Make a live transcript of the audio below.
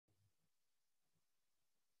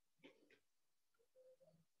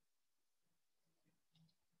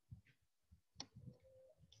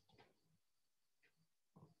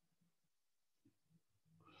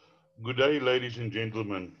Good day, ladies and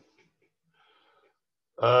gentlemen.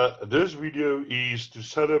 This video is to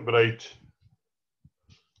celebrate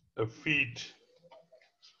a feat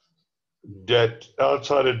that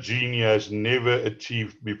outsider Genie has never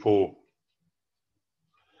achieved before.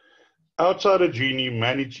 Outsider Genie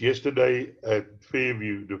managed yesterday at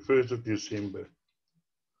Fairview, the 1st of December,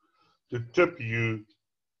 to tip you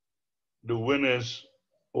the winners,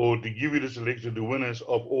 or to give you the selection of the winners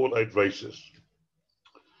of all 8 races.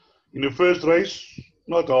 In the first race,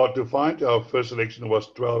 not hard to find, our first selection was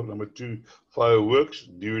 12, number 2, Fireworks,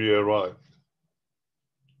 duly arrived.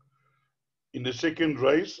 In the second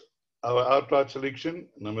race, our outright selection,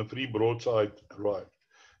 number 3, Broadside, arrived.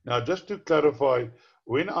 Now, just to clarify,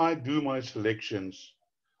 when I do my selections,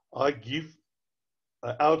 I give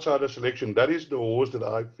an outsider selection. That is the horse that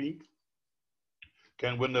I think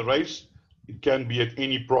can win the race. It can be at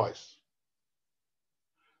any price.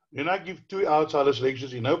 Then I give 2 outsider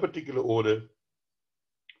selections in no particular order.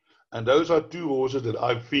 And those are 2 horses that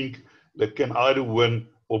I think that can either win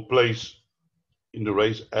or place in the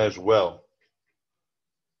race as well.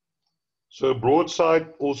 So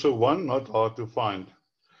Broadside also won, not hard to find.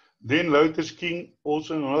 Then Lotus King,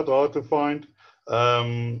 also not hard to find.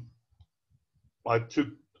 I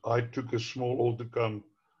took a small all to come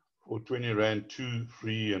for 20 Rand, 2,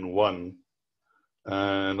 3 and 1.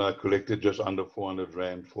 And I collected just under 400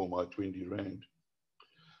 Rand for my 20 Rand.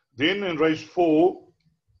 Then in race 4,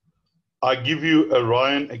 I give you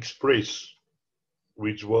ARION EXPRESS,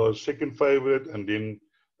 which was second favorite and then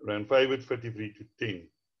ran favorite 33 to 10.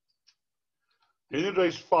 Then in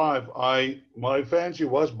race 5, my fancy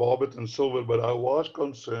was Barbet and Silver, but I was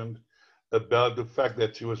concerned about the fact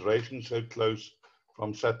that she was racing so close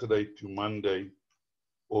from Saturday to Monday,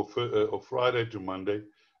 or Friday to Monday.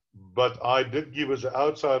 But I did give as an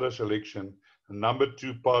outsider selection number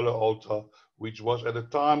 2, PALO ALTO, which was at the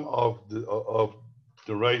time of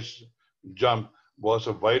the race jump, was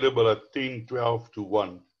available at 10, 12 to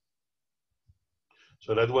 1.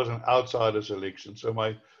 So that was an outsider selection. So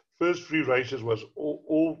my first 3 races was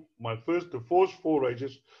the first 4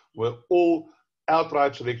 races were all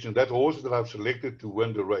outright selections. That horses that I've selected to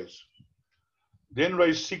win the race. Then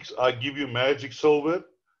race 6, I give you MAGIIC Silver,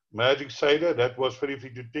 MAGIIC SAILOR, that was 33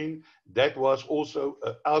 to 10. That was also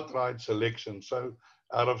an outright selection. So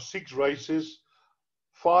out of 6 races,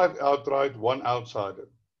 5 outright, 1 outsider.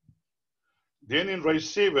 Then in race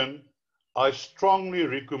 7, I strongly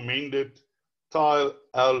recommended TALIA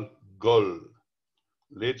Al GHUL.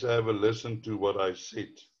 Let's have a listen to what I said.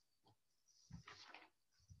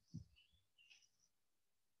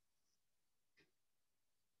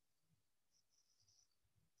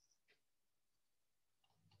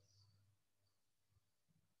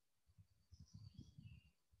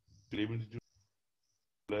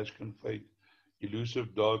 Flash Confide,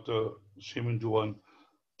 Elusive Data 7 to 1,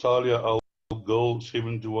 TALIA Al GHUL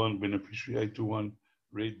 7 to 1, Beneficiary 8 to 1,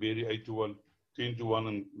 Red Berry 8 to 1, 10 to 1,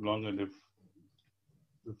 and longer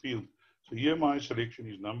the field. So here my selection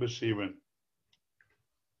is number 7.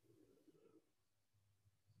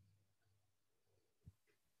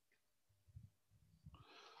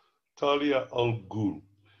 TALIA Al GHUL.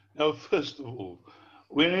 Now, first of all,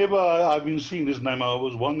 whenever I've been seeing this name, I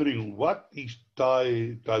was wondering, what is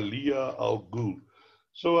TALIA Al GHUL?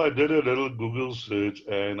 So I did a little Google search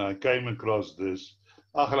and I came across this.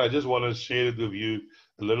 I just want to share it with you,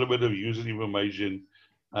 a little bit of user information.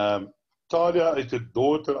 Talia is the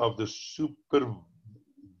daughter of the super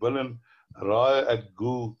villain Raja al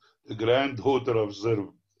Ghul, the granddaughter of Sir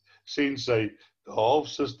Sensei, the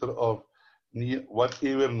half-sister of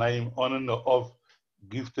whatever name on and off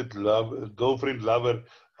gifted girlfriend lover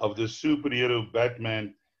of the superhero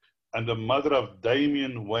Batman, and the mother of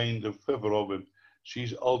Damian Wayne, the 5th Robin.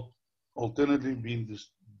 She's alternately been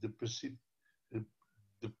depicted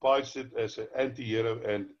as an anti-hero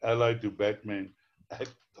and ally to Batman at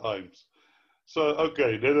times. So,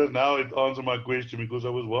 okay, now it answers my question, because I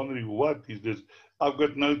was wondering, what is this? I've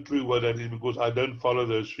got no clue what that is, because I don't follow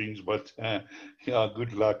those things, but yeah,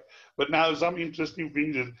 good luck. But now some interesting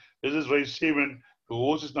things is, this is race 7, the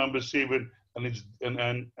horse is number 7, and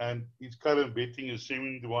its current betting is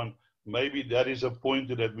 7 to 1. Maybe that is a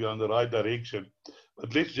pointer that we're on the right direction.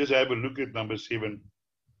 But let's just have a look at number 7.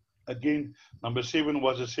 Again, number 7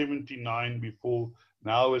 was a 79 before,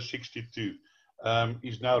 now a 62.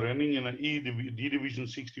 Is now running in an D Division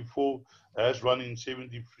 64, has run in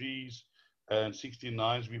 73s and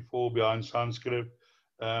 69s before behind Sanskrit.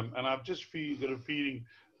 And I've just got a feeling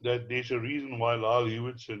that there's a reason why Lyle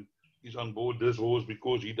Hewitson is on board this horse,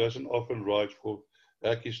 because he doesn't often ride for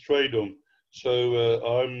Hackey Straydom. So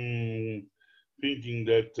I'm thinking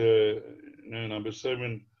that number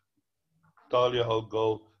 7 TALIA Al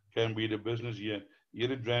GHUL can be the business here.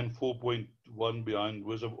 Here it ran 4.1 behind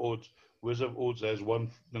Wizard of Odds. Wizard of Odds has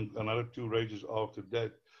another 2 races after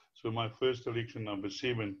that. So my first selection, number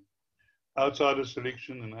 7. Outsider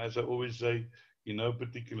selection, and as I always say, in no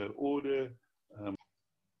particular order.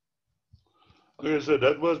 Okay, so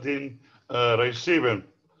that was then race 7.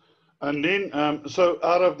 And then, so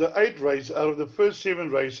out of the 8 races, out of the first 7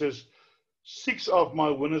 races, 6 of my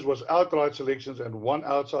winners was outright selections and 1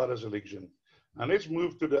 outsider selection. And let's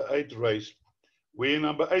move to the 8th race, where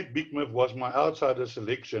number 8, Big Myth, was my outsider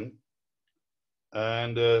selection.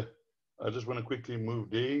 And I just want to quickly move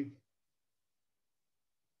there.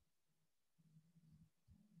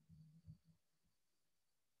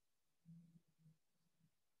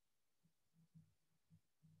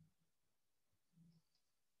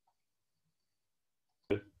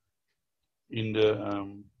 In the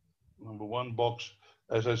number 1 box,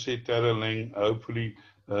 as I said, Tara Lang, hopefully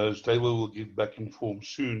stable will get back in form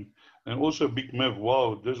soon. And also Big Myth,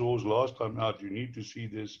 wow, this horse last time out, you need to see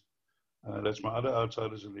this. That's my other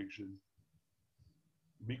outsider selection.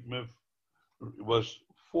 Big Myth was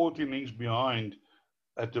 14 lengths behind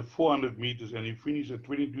at the 400 meters, and he finished at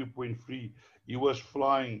 22.3. He was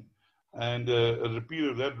flying, and a repeat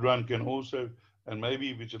of that run can also, and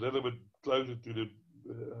maybe if it's a little bit closer to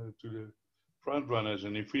the front runners,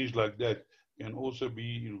 and he finished like that, can also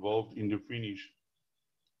be involved in the finish.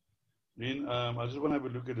 Then I just want to have a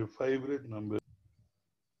look at the favorite number.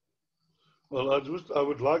 Well, I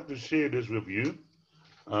would like to share this with you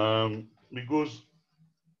because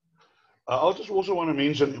I just also want to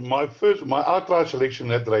mention my outright selection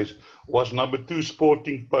that race was number 2,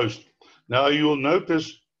 Sporting Post. Now you'll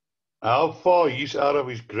notice how far he's out of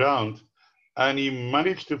his ground, and he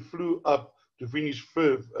managed to flew up to finish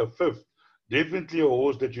fifth. Definitely a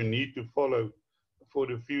horse that you need to follow for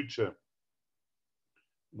the future.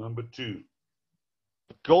 Number 2.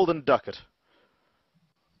 Golden Ducat.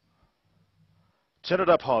 Turn It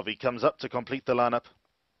Up Harvey comes up to complete the lineup.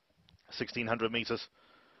 1600 meters.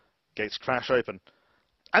 Gates crash open.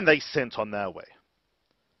 And they sent on their way.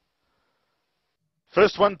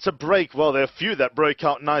 First one to break. Well, there are a few that broke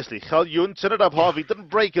out nicely. Galjoen, Turn It Up Harvey didn't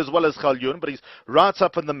break as well as Galjoen, but he's right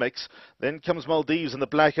up in the mix. Then comes Maldives in the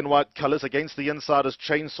black and white colours against the insider's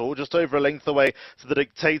Chainsaw, just over a length away to the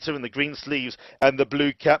Dictator in the green sleeves and the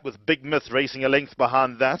blue cap, with Big Myth racing a length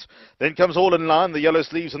behind that. Then comes All in Line, the yellow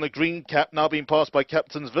sleeves and the green cap, now being passed by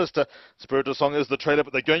Captain's Vista. Spirit of Song is the trailer,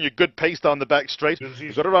 but they're going a good pace down the back straight.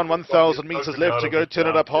 We've got around 1,000 metres left to go. Turn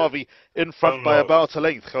It Up Harvey in front by about a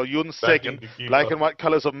length. Galjoen second. Black and white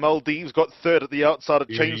colours of Maldives got third at the outside of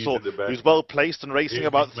Chainsaw, who's well placed and racing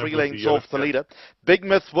about 3 lengths off the leader. Big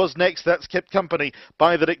Myth was next. That's kept company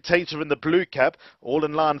by the Dictator in the blue cap. All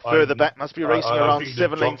in Line further back, must be racing around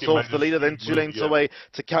 7 lengths off the leader, then 2 lengths away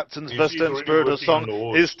to Captain's Vista, and Spirit of Song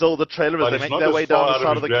is still the trailer as they make their way down the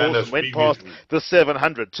side of the course and went past the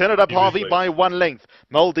 700. Turn It Up Harvey by 1 length.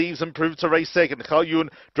 Maldives improved to race second. Galjoen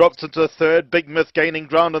dropped into third. Big Myth gaining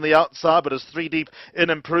ground on the outside, but is 3 deep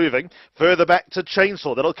in improving. Further back to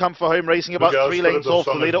Chainsaw. That'll come for home, racing about 3 lengths off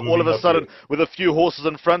the leader all of a sudden with a few horses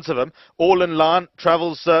in front of him. All in Line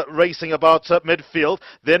travels racing about midfield.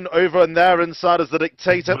 Then over and there inside is the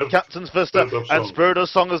Dictator, Captain's Vista, and Spirit of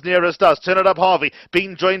Song is nearest us. Turn It Up Harvey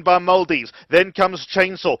being joined by Maldives. Then comes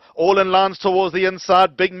Chainsaw. All in Lines towards the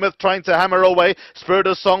inside. Big Myth trying to hammer away. Spirit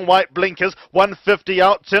of Song, white blinkers. 150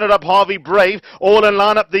 out. Turn It Up Harvey brave. All in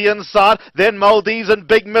Line up the inside. Then Maldives and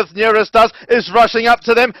Big Myth nearest us is rushing up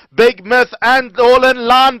to them. Big Myth and All in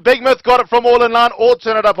Line. Big Myth got it from All in Line or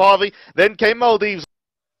Turn It Up Harvey. Then came Maldives.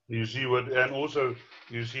 You see what, and also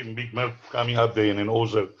you see Big Myth coming up there, and then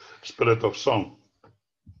also Spirit of Song.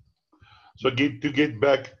 So to get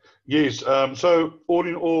back, yes. So all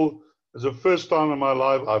in all, it's the first time in my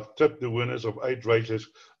life I've tipped the winners of 8 races.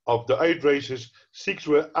 Of the 8 races, 6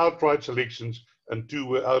 were outright selections and 2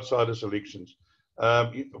 were outsider selections.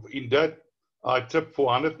 In that, I tipped for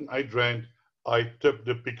 108 Rand. I tipped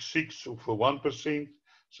the pick 6 for 1%.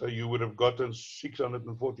 So you would have gotten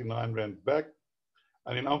 649 Rand back.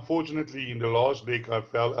 And then unfortunately in the last leg I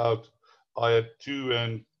fell out. I had 2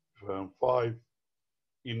 and 5.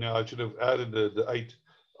 I should have added the 8.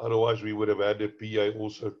 Otherwise we would have had the PA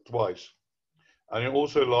also twice. And then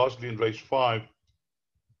also lastly in race 5,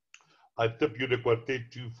 I tipped you the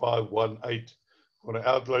quartet 2518 for an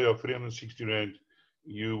outlay of 360 Rand.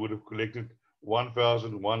 You would have collected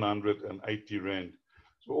 1,180 Rand.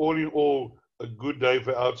 So all in all, a good day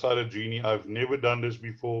for Outsider Genie. I've never done this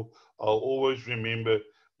before. I'll always remember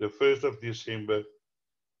the 1st of December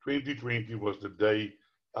 2020 was the day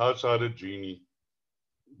Outsider Genie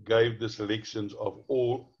gave the selections of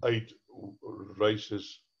all 8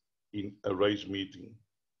 races in a race meeting.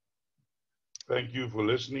 Thank you for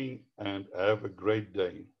listening and have a great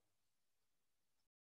day.